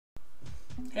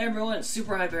Hey everyone, it's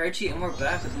SuperHyperHedgey, and we're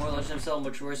back with more Legend of Zelda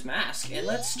Majora's Mask, and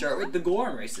let's start with the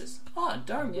Goron races. Ah,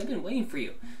 darn me, I've been waiting for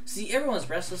you. See, everyone's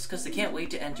restless because they can't wait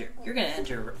to enter. You're gonna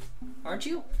enter, aren't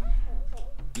you?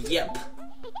 Yep.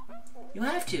 You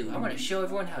have to. I want to show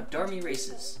everyone how Darmy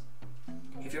races.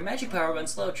 If your magic power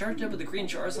runs low, charge it up with the green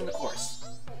jars on the course.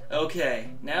 Okay,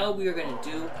 now we are gonna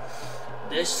do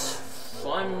this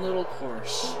fun little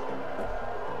course.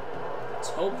 Let's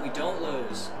hope we don't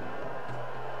lose.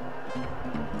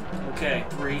 Okay,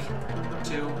 3,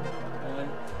 2, 1,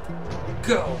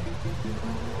 go!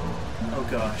 Oh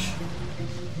gosh.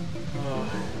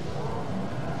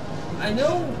 I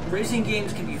know racing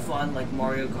games can be fun, like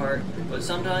Mario Kart, but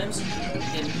sometimes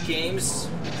in games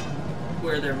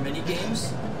where they're mini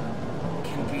games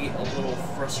can be a little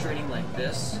frustrating like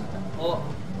this. Well,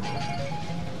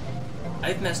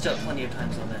 I've messed up plenty of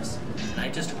times on this, and I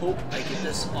just hope I get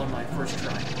this on my first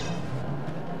try.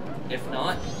 If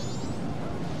not,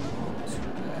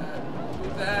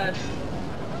 bad.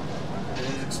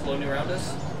 Everything's exploding around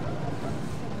us.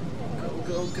 Go,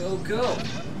 go, go, go!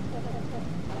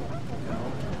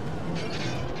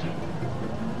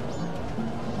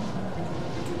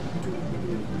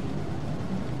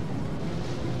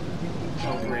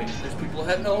 Oh great, there's people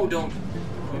ahead. No, don't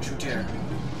you dare.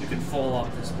 You can fall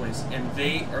off this place, and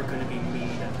they are gonna be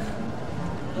mean.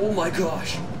 Oh my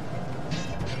gosh!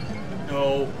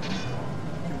 No.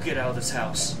 You get out of this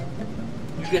house.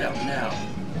 You get out now.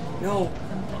 No!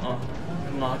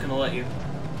 I'm not gonna let you.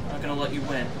 I'm not gonna let you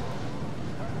win.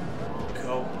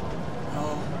 Go.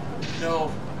 No.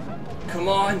 No. Come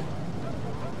on!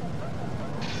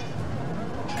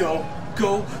 Go.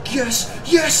 Go. Yes!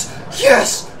 Yes!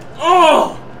 Yes!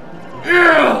 Oh!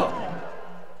 Yeah!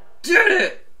 Did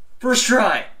it! First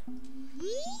try!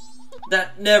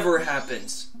 That never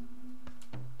happens.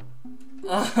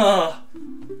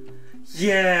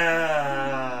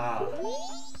 Yeah!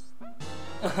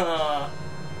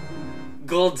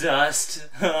 Gold Dust.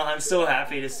 I'm so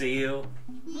happy to see you.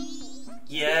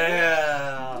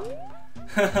 Yeah!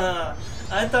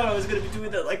 I thought I was gonna be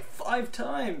doing that like 5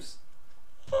 times.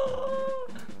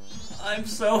 I'm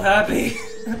so happy.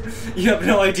 You have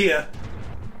no idea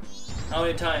how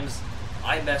many times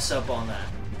I mess up on that.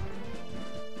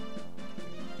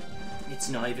 It's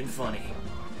not even funny.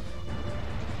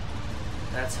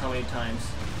 That's how many times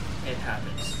it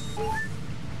happens.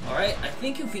 Alright, I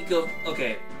think if we go...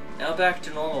 Okay, now back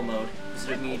to normal mode,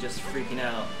 instead of me just freaking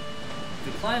out. If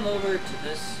we climb over to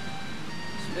this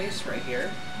space right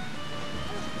here,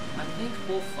 I think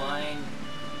we'll find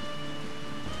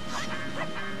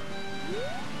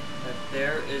that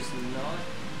there is not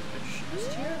a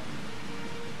chest here?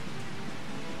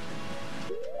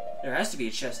 There has to be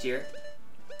a chest here.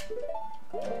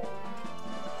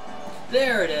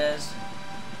 There it is!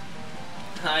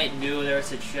 I knew there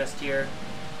was a chest here.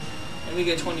 And we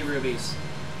get 20 rubies.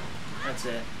 That's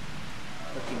it.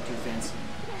 Looking too fancy.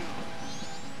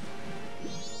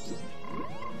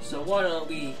 So why don't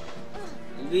we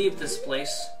leave this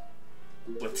place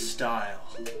with style?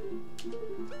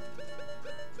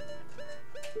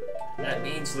 That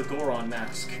means the Goron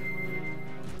Mask.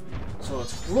 So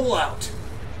let's roll out!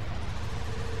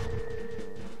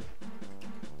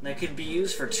 That could be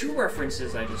used for 2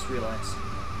 references, I just realized.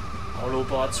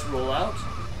 Autobots Rollout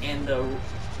and the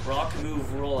Rock Move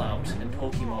Rollout in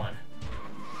Pokemon.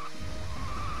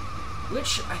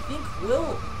 Which I think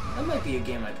will... That might be a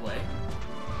game I play.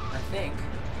 I think.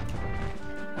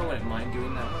 I wouldn't mind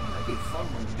doing that one. That'd be a fun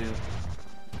one to do.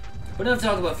 But enough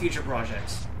talk about future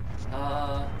projects.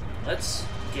 Let's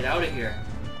get out of here.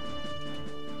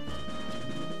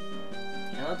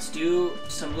 Now let's do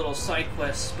some little side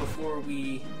quests before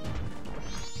we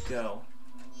go.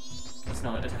 Let's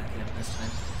not attack him this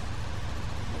time.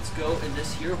 Let's go in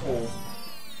this here hole.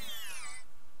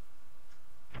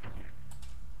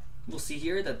 We'll see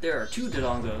here that there are 2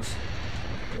 Dodongos.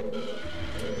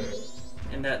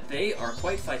 And that they are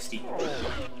quite feisty.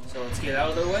 So let's get out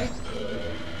of their way.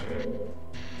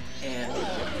 And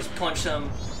just punch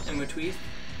them in between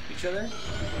each other.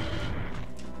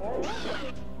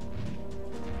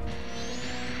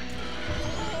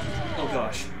 Oh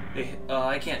gosh.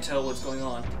 I can't tell what's going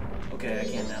on. Okay, I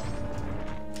can now.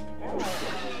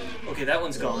 Okay, that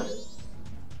one's gone.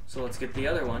 So let's get the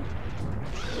other one.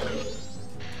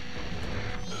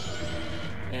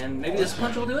 And maybe this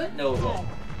punch will do it? No, it won't.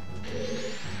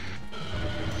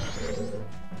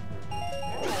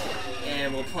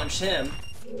 And we'll punch him.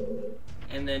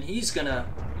 And then he's gonna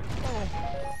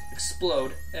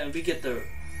explode. And we get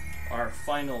our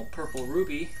final purple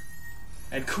ruby.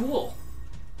 And cool!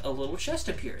 A little chest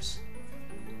appears.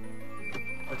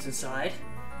 What's inside?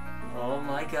 Oh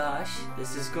my gosh,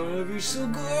 this is gonna be so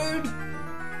good!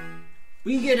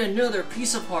 We get another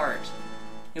piece of heart!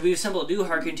 And we've assembled new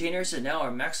heart containers, and now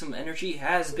our maximum energy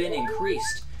has been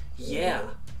increased. Yeah!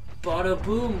 Bada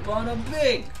boom, bada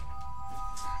bing!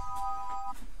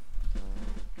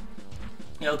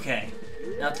 Okay,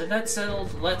 now that that's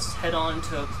settled, let's head on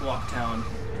to Clocktown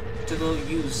to go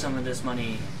use some of this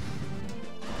money.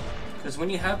 Because when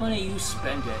you have money, you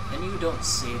spend it, and you don't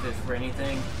save it for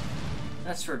anything.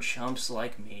 That's for chumps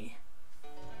like me.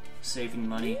 Saving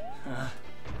money.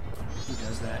 Who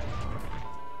does that?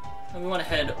 And we want to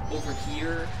head over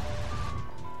here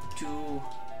to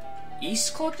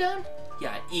East Clocktown?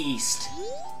 Yeah, East.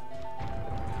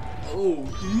 Oh,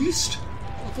 East?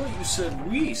 I thought you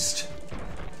said West.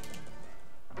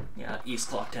 Yeah, East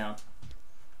Clocktown.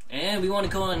 And we want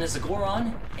to go on as a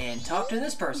Goron and talk to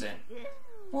this person.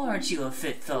 Well, aren't you a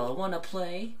fit fella? Wanna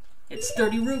play? It's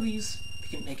 30 rubies.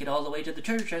 If you can make it all the way to the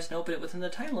treasure chest and open it within the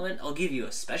time limit, I'll give you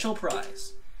a special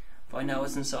prize. Find out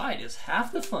what's inside is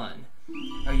half the fun.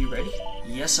 Are you ready?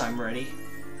 Yes, I'm ready.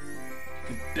 You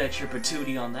can bet your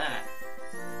patootie on that.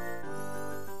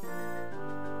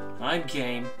 I'm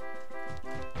game.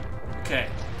 Okay.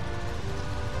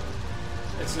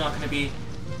 It's not gonna be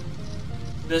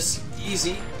this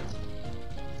easy.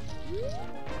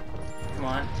 Come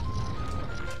on.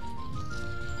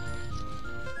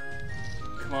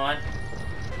 Come on.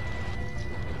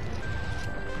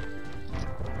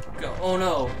 Go. Oh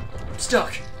no. I'm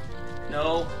stuck.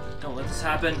 No. Don't let this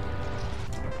happen.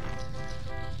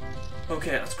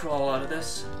 Okay, let's crawl out of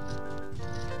this.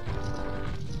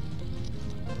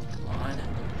 Come on.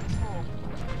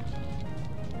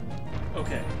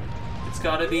 Okay. It's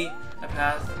gotta be a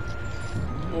path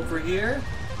over here.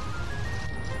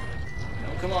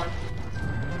 No, come on.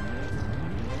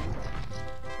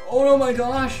 Oh no, my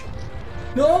gosh!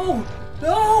 No!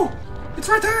 No! It's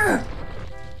right there!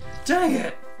 Dang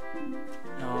it!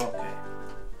 Oh,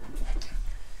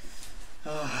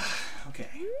 okay. Okay.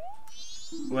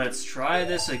 Let's try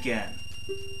this again.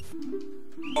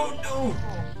 Oh no!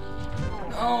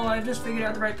 No, I just figured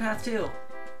out the right path too.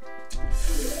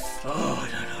 Oh,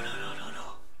 no.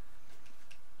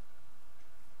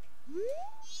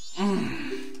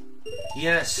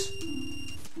 Yes.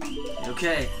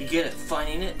 Okay, you get it.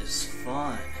 Finding it is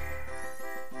fun.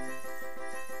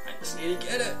 I just need to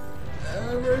get it.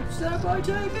 Every step I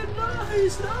take it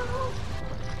nice now.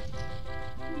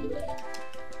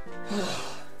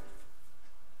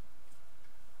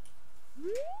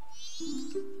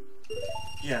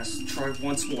 Yes, try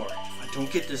once more. If I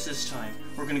don't get this time,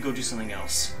 we're gonna go do something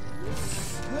else.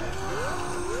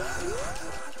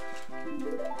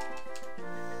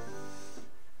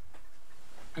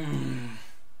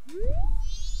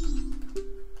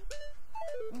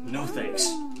 No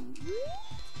thanks.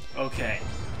 Okay,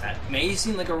 that may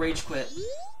seem like a rage quit,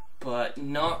 but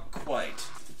not quite.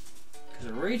 Because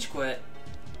a rage quit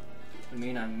would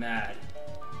mean I'm mad,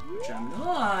 which I'm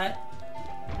not.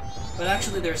 But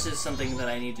actually there's just something that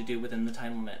I need to do within the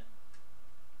time limit.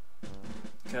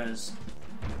 Because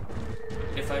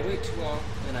if I wait too long,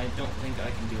 then I don't think I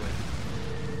can do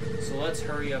it. So let's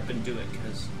hurry up and do it,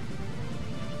 because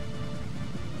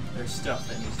there's stuff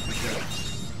that needs to be done.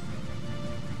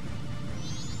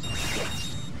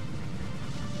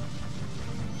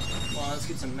 Come on, let's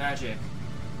get some magic.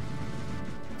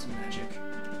 Get some magic.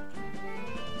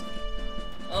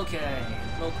 Okay,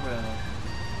 Milk Road.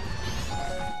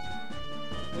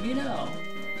 What do you know?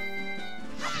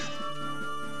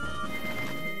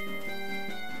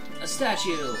 A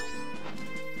statue!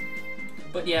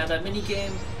 But yeah, that mini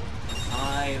game,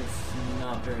 I'm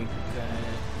not very good at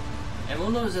it. And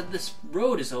we'll notice that this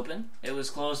road is open. It was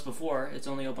closed before. It's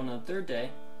only open on the third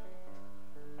day.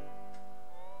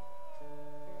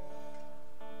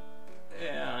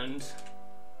 And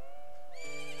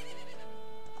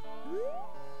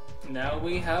now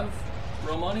we have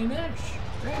Romani Ranch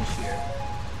here.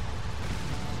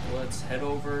 So let's head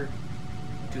over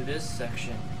to this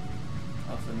section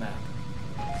of the map.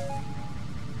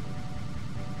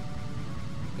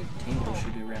 Big Tingle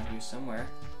should be around here somewhere.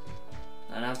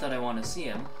 Not that I want to see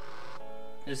him.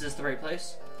 Is this the right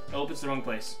place? Nope, it's the wrong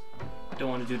place. I don't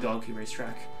want to do doggy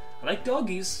racetrack. I like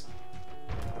doggies.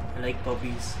 I like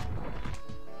puppies.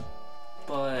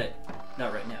 But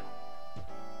not right now.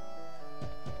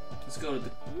 Let's go to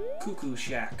the Cuckoo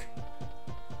Shack.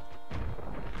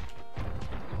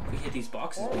 If we hit these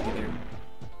boxes, we get there.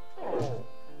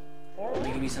 Will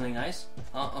they give me something nice?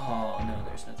 Oh no,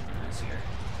 there's nothing nice here.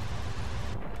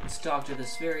 Let's talk to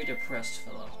this very depressed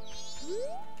fellow.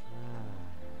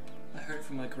 I heard it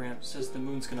from my gramp. Says the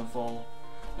moon's gonna fall.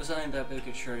 was something that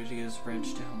big, sure to get his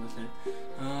wrench down with it.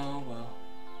 Oh well.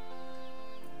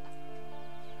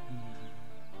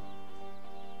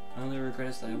 My only regret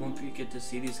is that I won't get to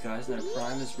see these guys in their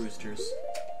prime as roosters.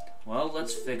 Well,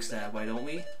 let's fix that, why don't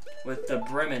we? With the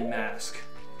Bremen Mask.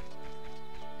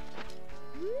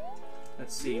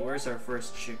 Let's see, where's our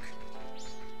first chick?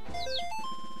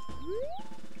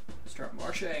 Start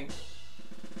marching.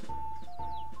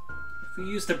 If we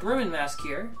use the Bremen Mask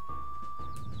here,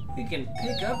 we can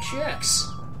pick up chicks.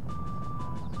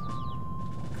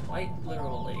 Quite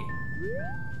literally.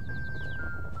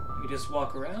 We just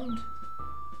walk around,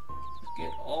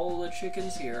 get all the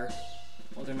chickens here.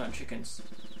 Well, they're not chickens.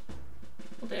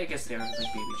 Well, I guess they are like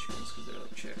baby chickens because they're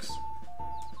like chicks.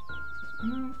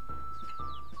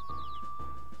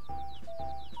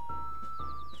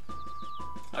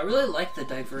 I really like the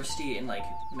diversity in like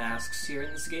masks here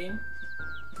in this game,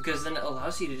 because then it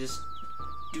allows you to just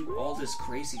do all this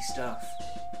crazy stuff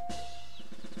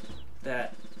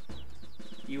that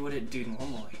you wouldn't do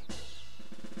normally. I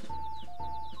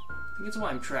think that's why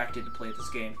I'm attracted to play this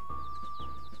game,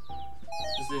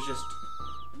 because there's just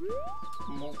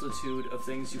a multitude of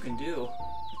things you can do.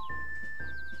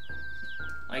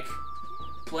 Like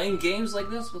playing games like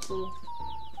this with little...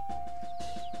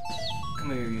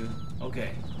 Come here, you.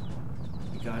 Okay.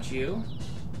 We got you.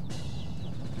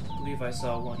 I believe I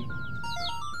saw one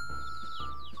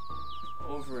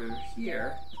over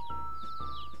here.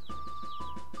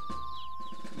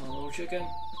 Come on, little chicken.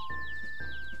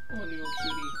 Oh, little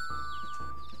cutie.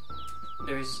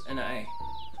 There's an eye.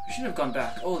 I should have gone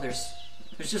back. Oh, there's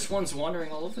just ones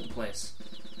wandering all over the place.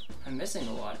 I'm missing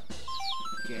a lot.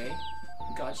 Okay.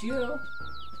 Got you.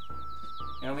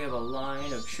 Now we have a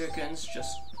line of chickens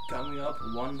just coming up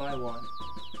one by one.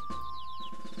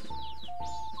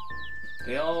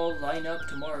 They all line up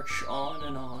to march on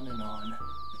and on and on.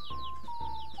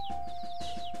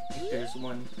 I think there's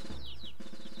one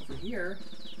over here,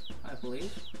 I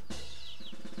believe.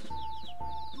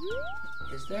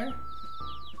 Is there?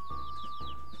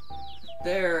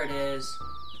 There it is.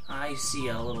 I see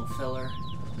a little filler.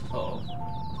 Uh-oh.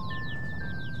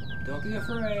 Don't be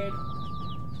afraid.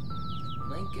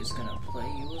 Link is gonna play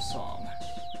you a song.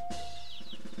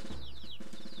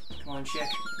 Come on, chick.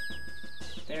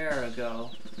 There we go.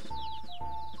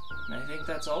 And I think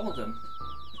that's all of them.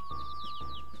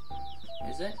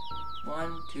 Is it?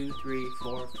 1, 2, 3,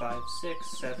 4, 5,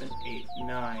 6, 7, 8,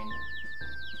 9.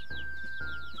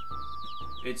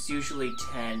 It's usually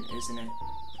 10, isn't it?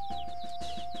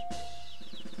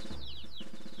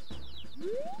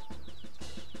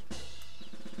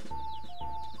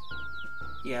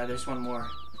 Yeah, there's one more.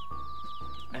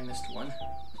 I missed one.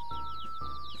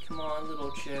 Come on,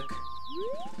 little chick.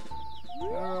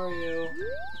 Where are you?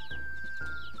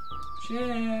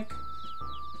 Chick!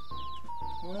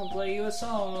 I want to play you a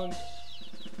song.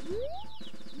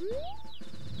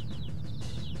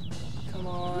 Come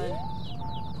on.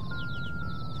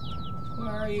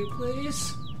 Where are you,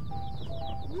 please?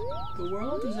 The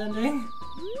world is ending.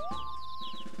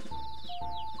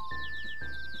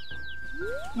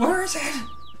 Where is it?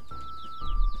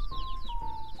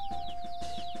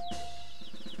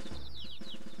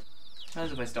 How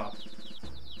does if I stop?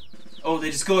 Oh,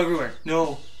 they just go everywhere.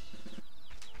 No.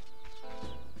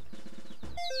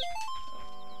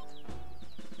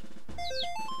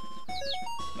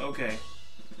 Okay.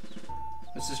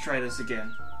 Let's just try this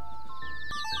again.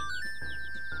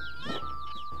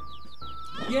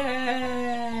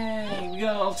 Yay! We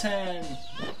got all 10.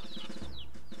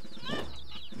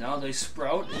 Now they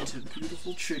sprout into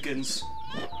beautiful chickens.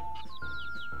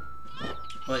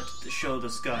 Let's show the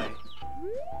sky.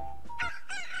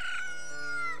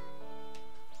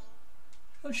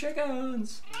 Oh,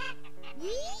 chickens!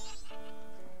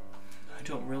 I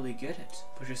don't really get it,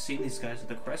 but just seeing these guys with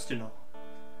the crest and all.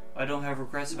 I don't have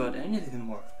regrets about anything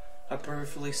anymore. I'm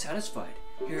perfectly satisfied.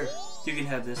 Here, you can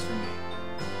have this from me.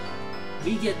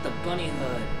 We get the bunny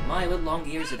hood. My, what long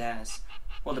ears it has.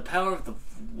 Well, the power of the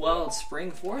wild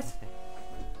spring forth?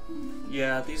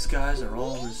 Yeah, these guys are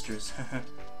all roosters.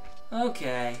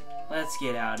 Okay, let's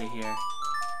get out of here.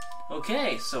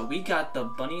 Okay, so we got the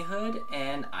bunny hood,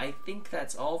 and I think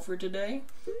that's all for today.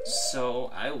 So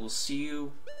I will see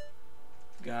you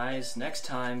guys next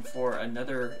time for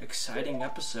another exciting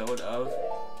episode of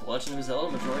The Legend of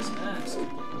Zelda Majora's Mask.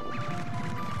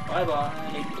 Bye-bye.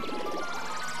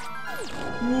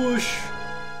 Whoosh!